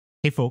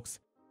Hey folks,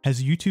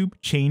 has YouTube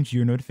changed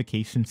your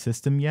notification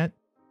system yet?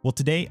 Well,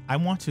 today I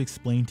want to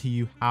explain to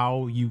you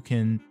how you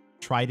can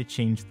try to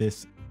change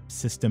this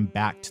system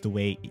back to the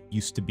way it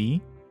used to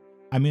be.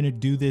 I'm going to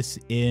do this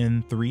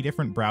in 3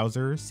 different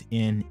browsers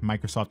in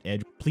Microsoft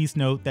Edge. Please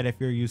note that if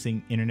you're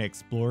using Internet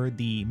Explorer,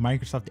 the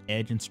Microsoft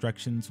Edge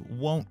instructions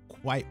won't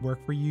quite work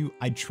for you.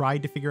 I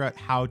tried to figure out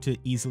how to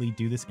easily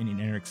do this in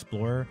Internet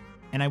Explorer,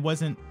 and I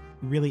wasn't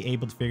really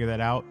able to figure that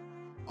out.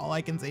 All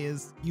I can say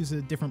is use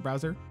a different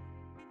browser.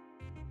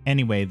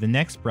 Anyway, the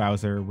next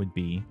browser would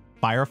be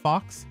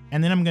Firefox,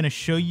 and then I'm going to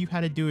show you how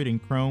to do it in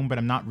Chrome, but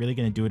I'm not really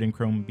going to do it in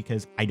Chrome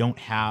because I don't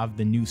have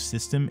the new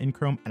system in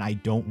Chrome and I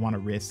don't want to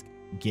risk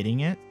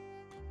getting it.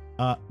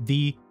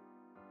 The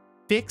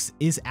fix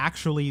is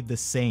actually the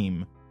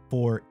same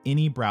for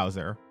any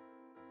browser.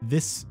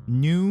 This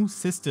new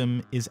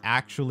system is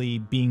actually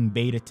being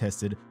beta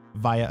tested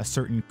via a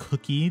certain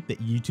cookie that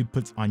YouTube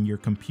puts on your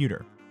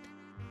computer.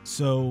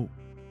 So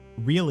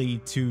really,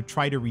 to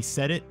try to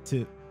reset it,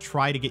 to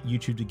try to get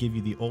YouTube to give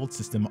you the old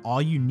system,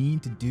 all you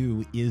need to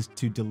do is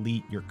to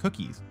delete your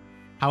cookies.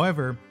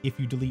 However, if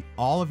you delete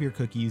all of your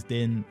cookies,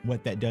 then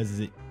what that does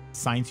is it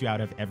signs you out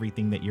of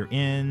everything that you're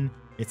in.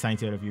 It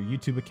signs you out of your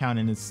YouTube account,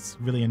 and it's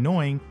really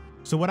annoying.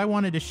 So what I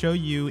wanted to show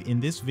you in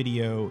this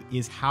video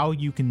is how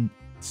you can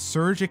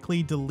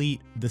surgically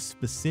delete the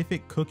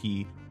specific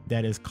cookie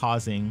that is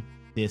causing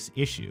this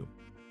issue.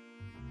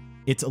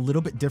 It's a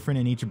little bit different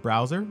in each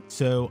browser,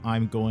 so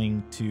I'm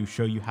going to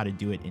show you how to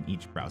do it in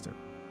each browser.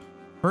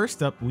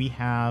 First up, we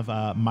have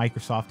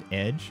Microsoft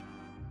Edge,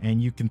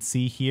 and you can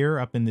see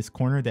here up in this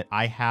corner that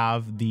I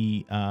have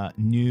the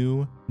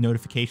new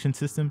notification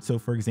system. So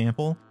for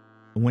example,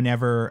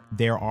 whenever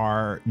there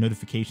are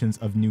notifications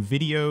of new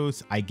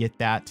videos, I get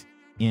that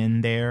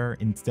in there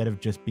instead of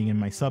just being in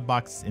my sub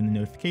box in the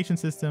notification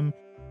system.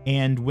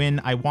 And when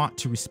I want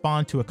to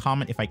respond to a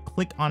comment, if I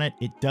click on it,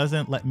 it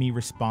doesn't let me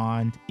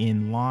respond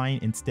in line.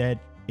 Instead,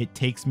 it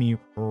takes me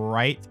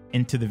right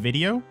into the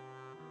video.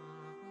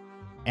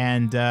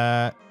 And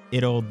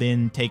it'll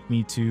then take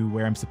me to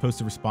where I'm supposed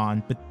to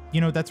respond. But,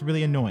 you know, that's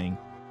really annoying.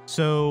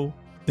 So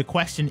the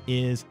question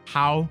is,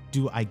 how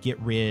do I get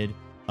rid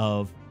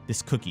of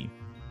this cookie?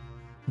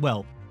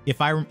 Well,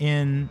 if I'm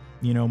in,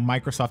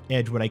 Microsoft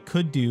Edge, what I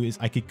could do is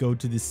I could go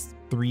to this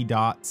 3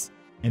 dots,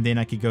 and then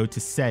I could go to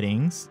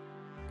settings,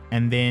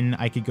 and then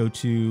I could go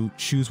to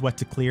choose what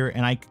to clear,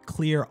 and I could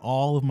clear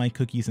all of my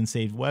cookies and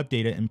saved web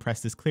data and press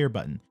this clear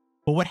button.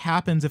 But what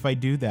happens if I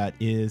do that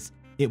is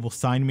it will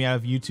sign me out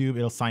of YouTube,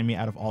 it'll sign me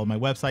out of all of my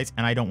websites,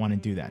 and I don't want to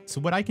do that. So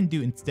what I can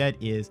do instead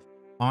is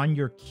on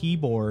your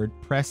keyboard,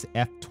 press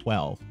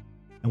F12.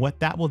 And what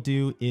that will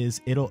do is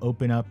it'll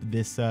open up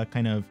this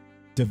kind of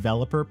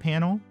developer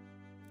panel,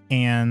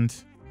 and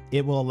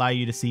it will allow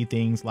you to see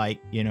things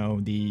like,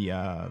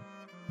 the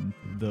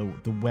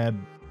web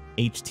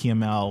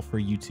HTML for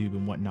YouTube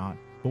and whatnot.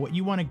 But what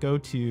you want to go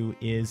to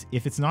is,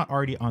 if it's not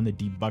already on the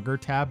debugger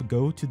tab,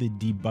 go to the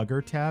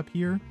debugger tab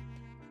here,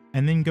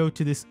 and then go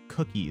to this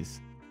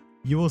cookies.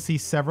 You will see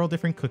several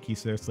different cookies.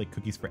 So there's like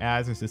cookies for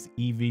ads, there's this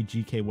EV,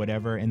 GK,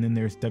 whatever, and then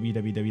there's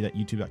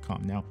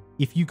www.youtube.com. Now,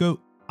 if you go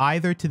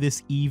either to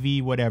this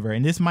EV, whatever,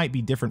 and this might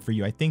be different for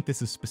you. I think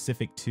this is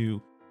specific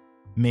to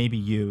maybe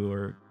you,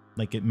 or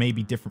like it may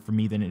be different for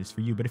me than it is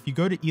for you. But if you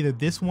go to either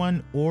this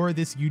one or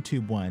this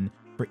YouTube one,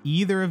 for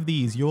either of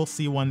these, you'll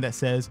see one that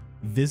says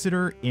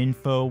Visitor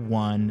Info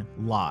 1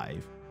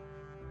 Live.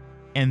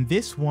 And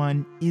this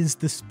one is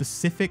the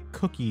specific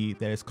cookie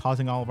that is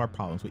causing all of our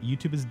problems. What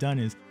YouTube has done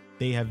is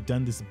they have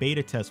done this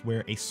beta test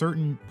where a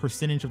certain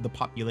percentage of the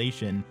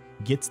population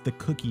gets the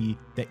cookie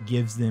that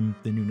gives them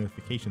the new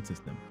notification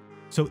system.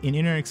 So in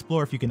Internet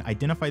Explorer, if you can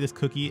identify this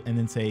cookie and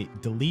then say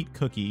delete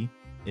cookie,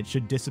 it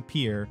should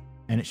disappear,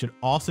 and it should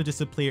also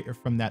disappear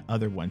from that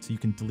other one. So you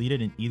can delete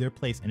it in either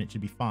place and it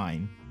should be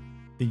fine.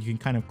 Then you can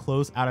kind of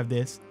close out of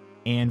this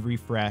and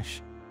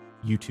refresh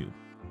YouTube.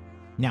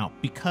 Now,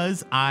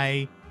 because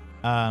I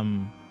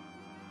am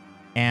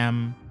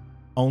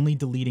only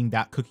deleting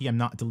that cookie, I'm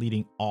not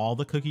deleting all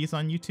the cookies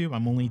on YouTube,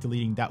 I'm only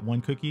deleting that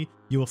one cookie,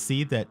 you will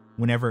see that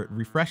whenever it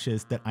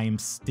refreshes that I am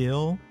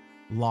still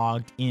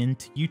logged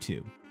into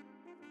YouTube.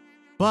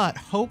 But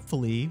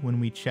hopefully when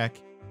we check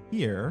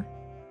here,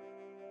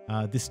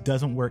 this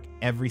doesn't work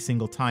every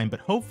single time, but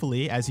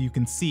hopefully, as you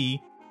can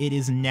see, it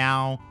is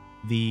now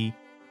the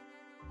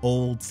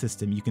old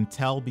system. You can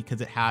tell because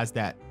it has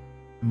that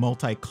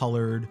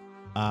multicolored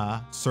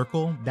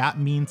circle. That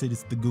means it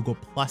is the Google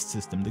Plus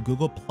system. The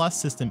Google Plus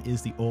system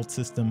is the old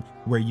system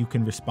where you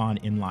can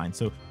respond inline.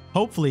 So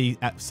hopefully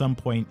at some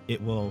point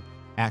it will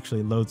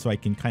actually load so I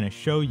can kind of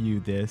show you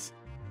this.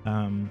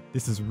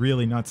 This is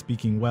really not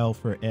speaking well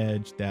for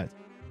Edge that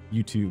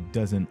YouTube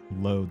doesn't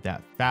load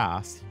that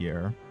fast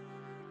here.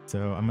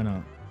 So I'm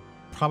gonna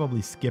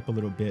probably skip a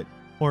little bit,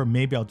 or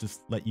maybe I'll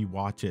just let you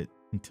watch it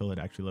until it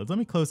actually loads. Let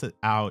me close it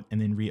out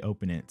and then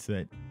reopen it so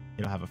that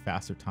it'll have a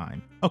faster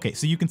time. Okay,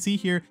 so you can see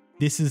here,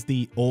 this is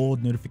the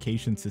old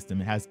notification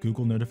system. It has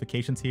Google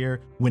notifications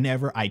here.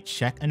 Whenever I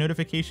check a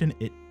notification,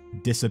 it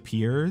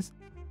disappears,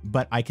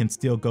 but I can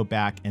still go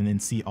back and then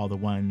see all the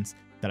ones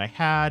that I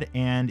had.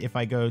 And if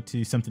I go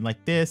to something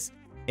like this,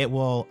 it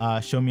will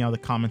show me all the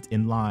comments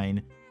in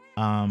line.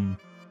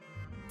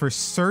 For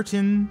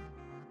certain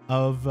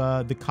of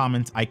the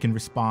comments, I can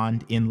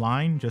respond in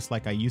line just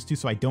like I used to,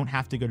 so I don't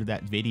have to go to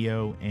that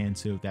video, and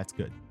so that's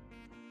good.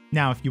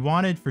 Now, if you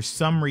wanted for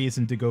some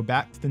reason to go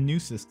back to the new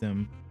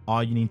system,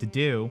 all you need to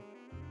do,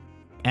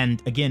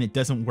 and again, it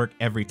doesn't work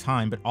every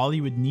time, but all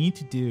you would need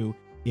to do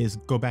is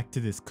go back to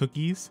this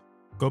cookies,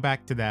 go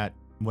back to that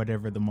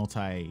whatever the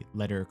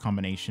multi-letter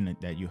combination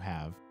that you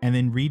have, and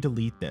then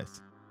re-delete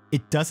this.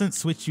 It doesn't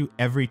switch you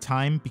every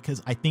time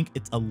because I think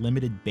it's a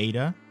limited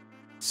beta.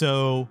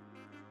 So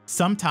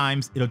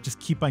sometimes it'll just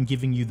keep on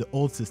giving you the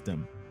old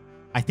system.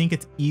 I think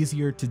it's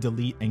easier to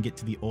delete and get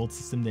to the old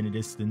system than it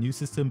is to the new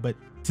system. But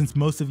since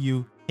most of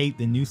you hate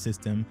the new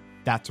system,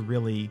 that's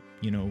really,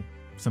 you know,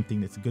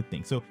 something that's a good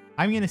thing. So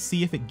I'm going to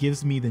see if it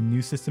gives me the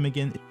new system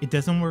again. It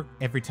doesn't work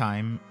every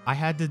time. I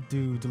had to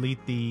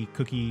delete the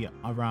cookie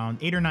around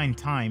 8 or 9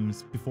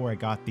 times before I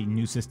got the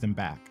new system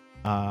back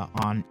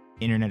on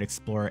Internet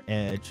Explorer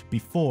Edge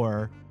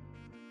before.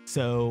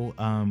 So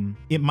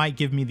it might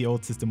give me the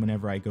old system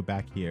whenever I go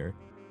back here.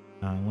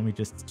 Let me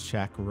just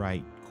check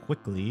right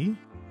quickly.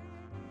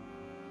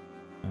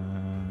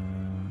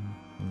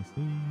 Let me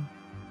see.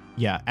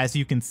 Yeah, as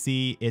you can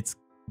see, it's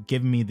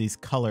giving me these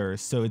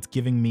colors. So it's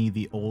giving me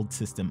the old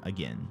system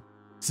again.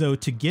 So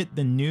to get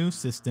the new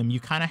system, you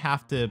kind of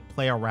have to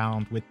play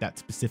around with that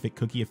specific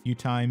cookie a few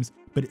times,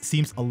 but it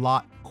seems a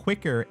lot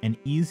quicker and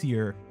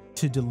easier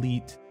to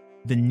delete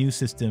the new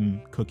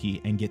system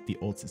cookie and get the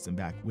old system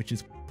back, which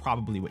is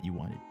probably what you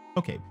wanted.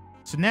 Okay,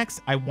 so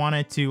next I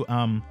wanted to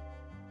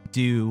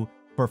do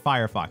for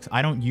Firefox.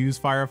 I don't use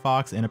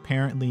Firefox, and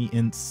apparently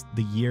in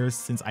the years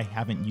since I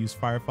haven't used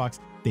Firefox,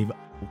 they've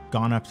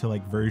gone up to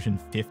like version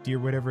 50 or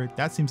whatever.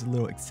 That seems a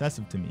little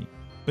excessive to me.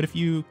 But if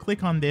you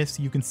click on this,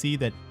 you can see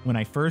that when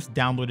I first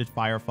downloaded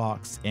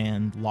Firefox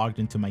and logged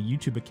into my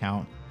YouTube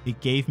account,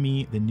 it gave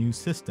me the new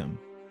system.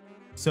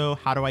 So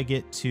how do I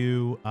get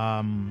to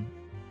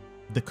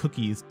the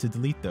cookies to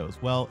delete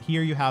those? Well,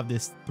 here you have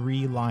this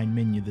 3-line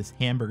menu, this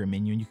hamburger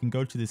menu, and you can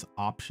go to this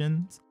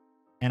options,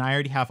 and I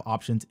already have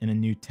options in a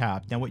new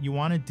tab. Now what you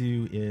want to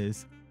do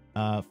is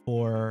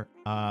for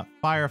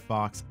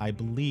Firefox, I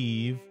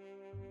believe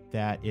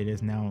that it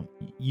is now,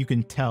 you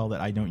can tell that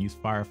I don't use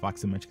Firefox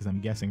so much because I'm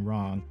guessing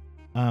wrong.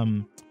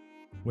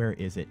 Where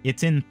is it?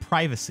 It's in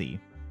privacy.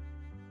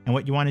 And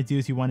what you want to do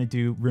is you want to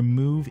do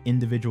remove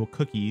individual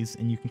cookies,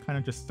 and you can kind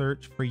of just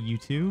search for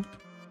YouTube.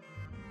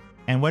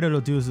 And what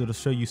it'll do is it'll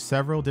show you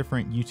several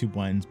different YouTube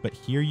ones, but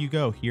here you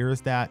go.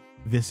 Here's that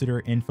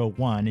visitor info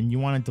one, and you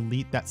want to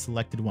delete that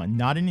selected one,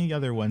 not any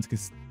other ones,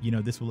 because, you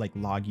know, this will like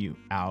log you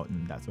out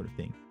and that sort of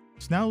thing.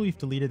 So now we've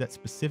deleted that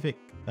specific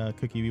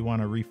cookie, we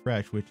want to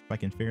refresh, which if I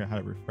can figure out how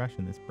to refresh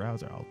in this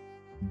browser, I'll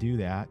do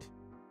that.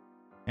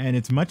 And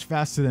it's much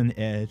faster than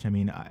Edge. I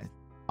mean,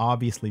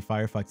 obviously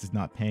Firefox is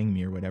not paying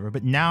me or whatever,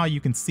 but now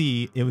you can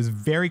see it was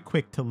very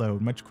quick to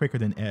load, much quicker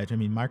than Edge. I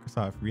mean,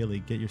 Microsoft, really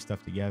get your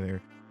stuff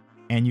together.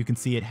 And you can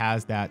see it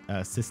has that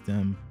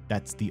system.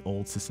 That's the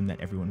old system that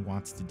everyone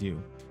wants to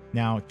do.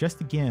 Now,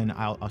 just again,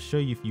 I'll show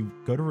you. If you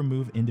go to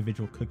remove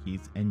individual cookies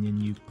and then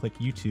you click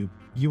YouTube,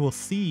 you will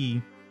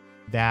see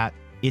that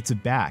it's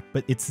back,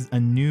 but it's a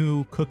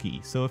new cookie.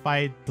 So if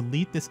I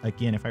delete this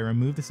again, if I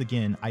remove this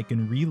again, I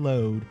can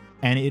reload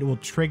and it will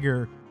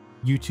trigger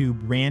YouTube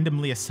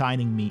randomly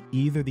assigning me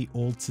either the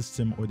old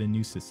system or the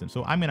new system.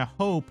 So I'm going to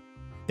hope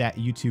that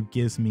YouTube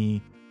gives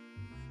me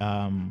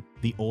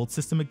the old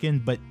system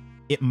again, but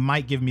it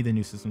might give me the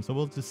new system. So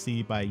we'll just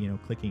see by, you know,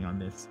 clicking on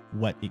this,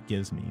 what it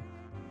gives me.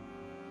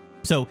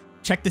 So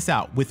check this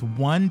out. With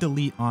one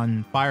delete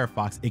on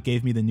Firefox, it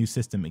gave me the new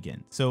system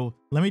again. So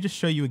let me just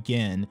show you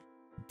again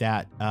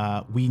that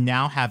we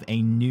now have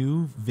a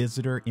new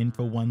visitor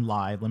info one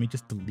live. Let me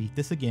just delete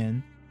this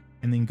again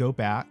and then go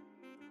back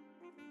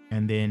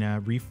and then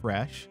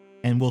refresh.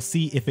 And we'll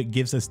see if it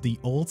gives us the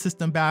old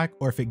system back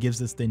or if it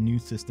gives us the new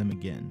system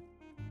again.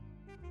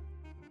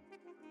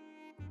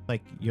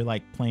 Like you're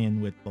like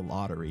playing with the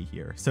lottery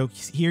here. So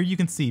here you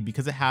can see,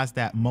 because it has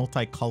that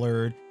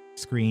multicolored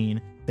screen,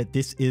 that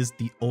this is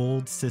the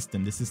old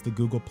system. This is the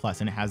Google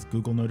Plus, and it has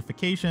Google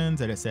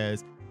notifications, and it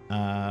says,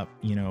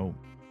 you know,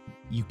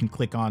 you can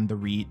click on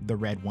the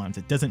red ones.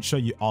 It doesn't show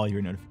you all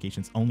your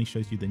notifications, only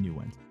shows you the new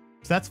ones.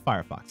 So that's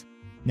Firefox.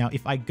 Now,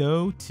 if I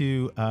go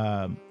to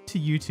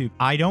YouTube,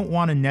 I don't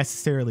want to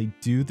necessarily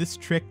do this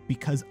trick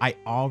because I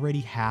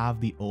already have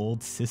the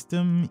old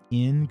system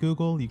in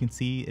Google. You can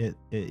see it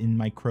in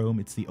my Chrome,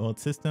 it's the old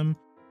system.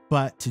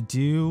 But to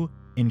do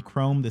in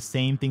Chrome the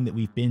same thing that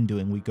we've been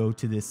doing, we go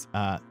to this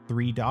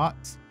 3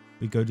 dots,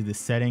 we go to the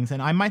settings,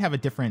 and I might have a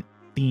different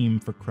theme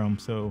for Chrome,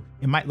 so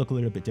it might look a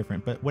little bit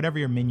different, but whatever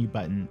your menu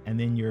button, and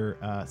then your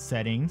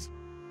settings.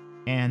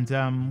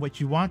 And what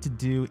you want to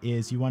do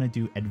is you want to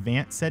do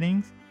advanced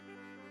settings,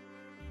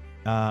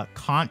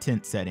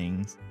 content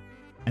settings,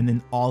 and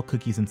then all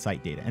cookies and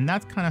site data. And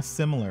that's kind of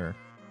similar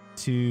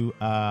to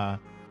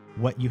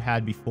what you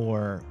had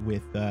before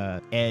with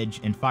Edge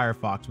and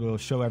Firefox, where it'll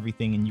show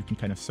everything and you can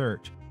kind of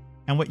search.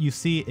 And what you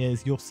see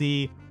is you'll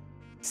see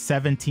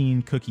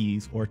 17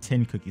 cookies or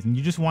 10 cookies. And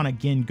you just want to,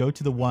 again, go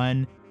to the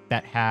one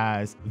that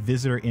has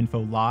visitor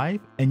info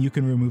live, and you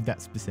can remove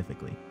that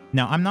specifically.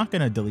 Now, I'm not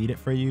going to delete it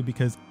for you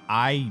because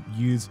I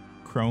use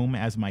Chrome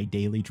as my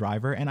daily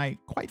driver, and I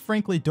quite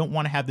frankly don't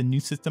want to have the new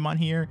system on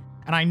here.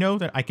 And I know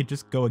that I could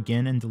just go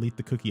again and delete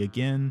the cookie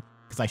again,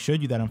 because I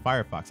showed you that on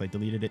Firefox. I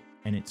deleted it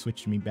and it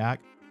switched me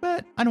back,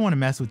 but I don't want to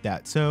mess with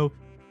that. So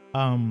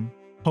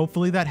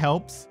hopefully that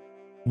helps.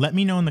 Let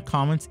me know in the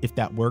comments if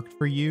that worked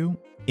for you.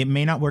 It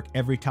may not work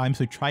every time,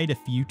 so try it a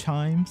few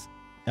times.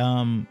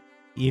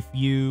 If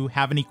you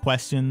have any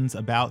questions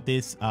about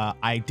this,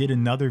 I did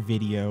another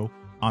video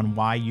on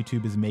why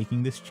YouTube is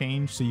making this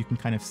change, so you can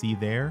kind of see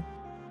there.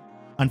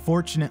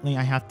 Unfortunately,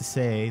 I have to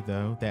say,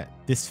 though, that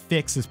this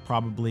fix is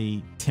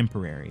probably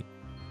temporary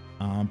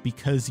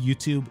because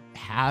YouTube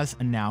has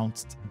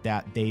announced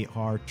that they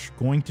are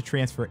going to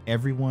transfer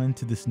everyone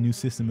to this new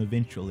system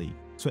eventually.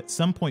 So at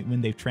some point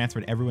when they've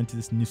transferred everyone to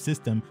this new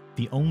system,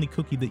 the only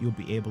cookie that you'll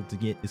be able to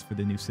get is for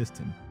the new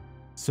system.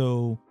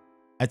 So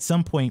at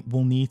some point,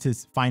 we'll need to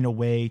find a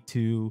way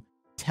to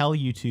tell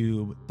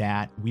YouTube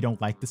that we don't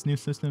like this new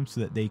system so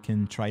that they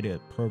can try to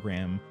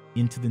program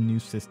into the new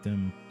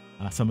system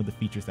some of the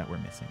features that we're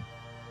missing.